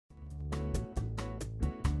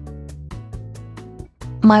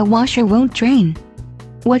My washer won't drain.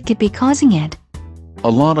 What could be causing it? A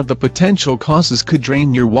lot of the potential causes could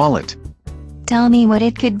drain your wallet. Tell me what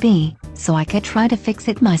it could be, so I could try to fix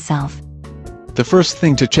it myself. The first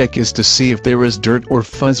thing to check is to see if there is dirt or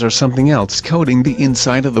fuzz or something else coating the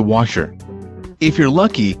inside of the washer. If you're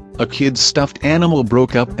lucky, a kid's stuffed animal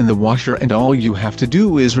broke up in the washer and all you have to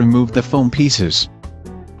do is remove the foam pieces.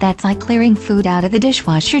 That's like clearing food out of the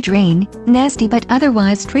dishwasher drain, nasty but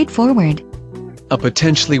otherwise straightforward. A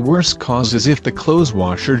potentially worse cause is if the clothes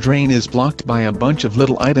washer drain is blocked by a bunch of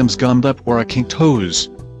little items gummed up or a kinked hose.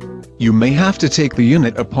 You may have to take the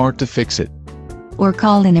unit apart to fix it. Or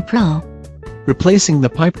call in a pro. Replacing the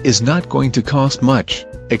pipe is not going to cost much,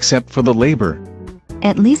 except for the labor.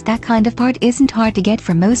 At least that kind of part isn't hard to get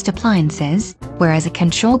for most appliances, whereas a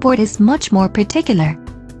control board is much more particular.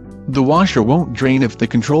 The washer won't drain if the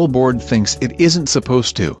control board thinks it isn't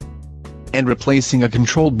supposed to. And replacing a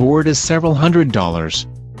control board is several $100s.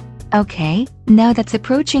 Okay, now that's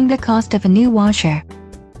approaching the cost of a new washer.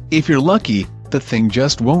 If you're lucky, the thing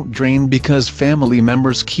just won't drain because family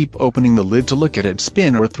members keep opening the lid to look at it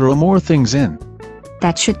spin or throw more things in.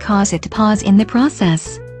 That should cause it to pause in the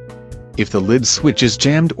process. If the lid switch is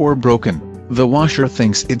jammed or broken, the washer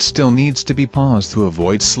thinks it still needs to be paused to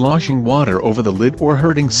avoid sloshing water over the lid or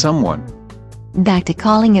hurting someone. Back to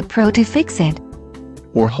calling a pro to fix it.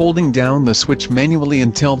 Or holding down the switch manually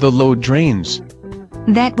until the load drains.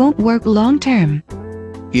 That won't work long term.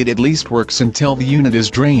 It at least works until the unit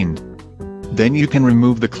is drained. Then you can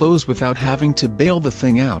remove the clothes without having to bail the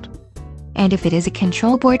thing out. And if it is a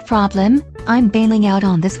control board problem, I'm bailing out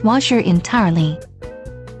on this washer entirely.